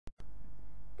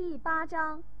第8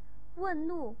章问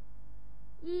路。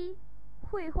1.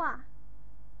 绘画。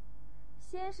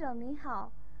先生您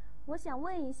好，我想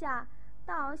问一下，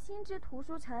到新知图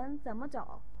书城怎么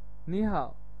走？你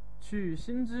好，去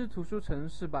新知图书城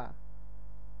是吧？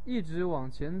一直往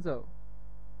前走，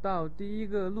到第一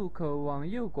个路口往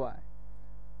右拐，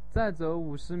再走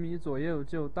50米左右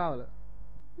就到了。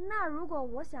那如果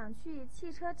我想去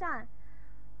汽车站，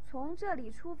从这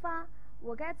里出发，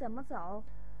我该怎么走？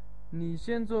你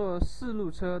先坐4路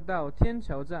车到天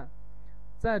桥站，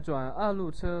再转2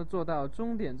路车坐到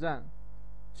终点站，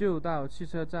就到汽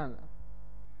车站了。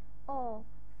哦，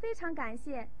非常感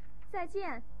谢，再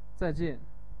见。再见。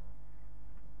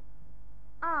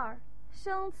2.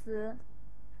 生词。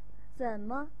怎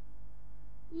么？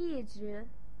一直。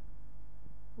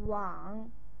往。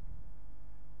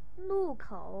路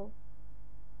口。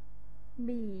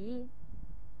米。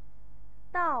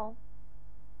到。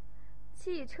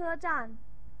汽车站。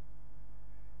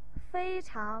非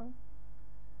常。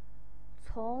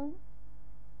从。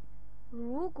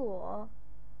如果。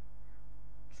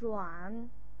转。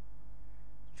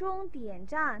终点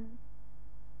站。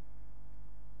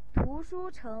图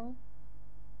书城。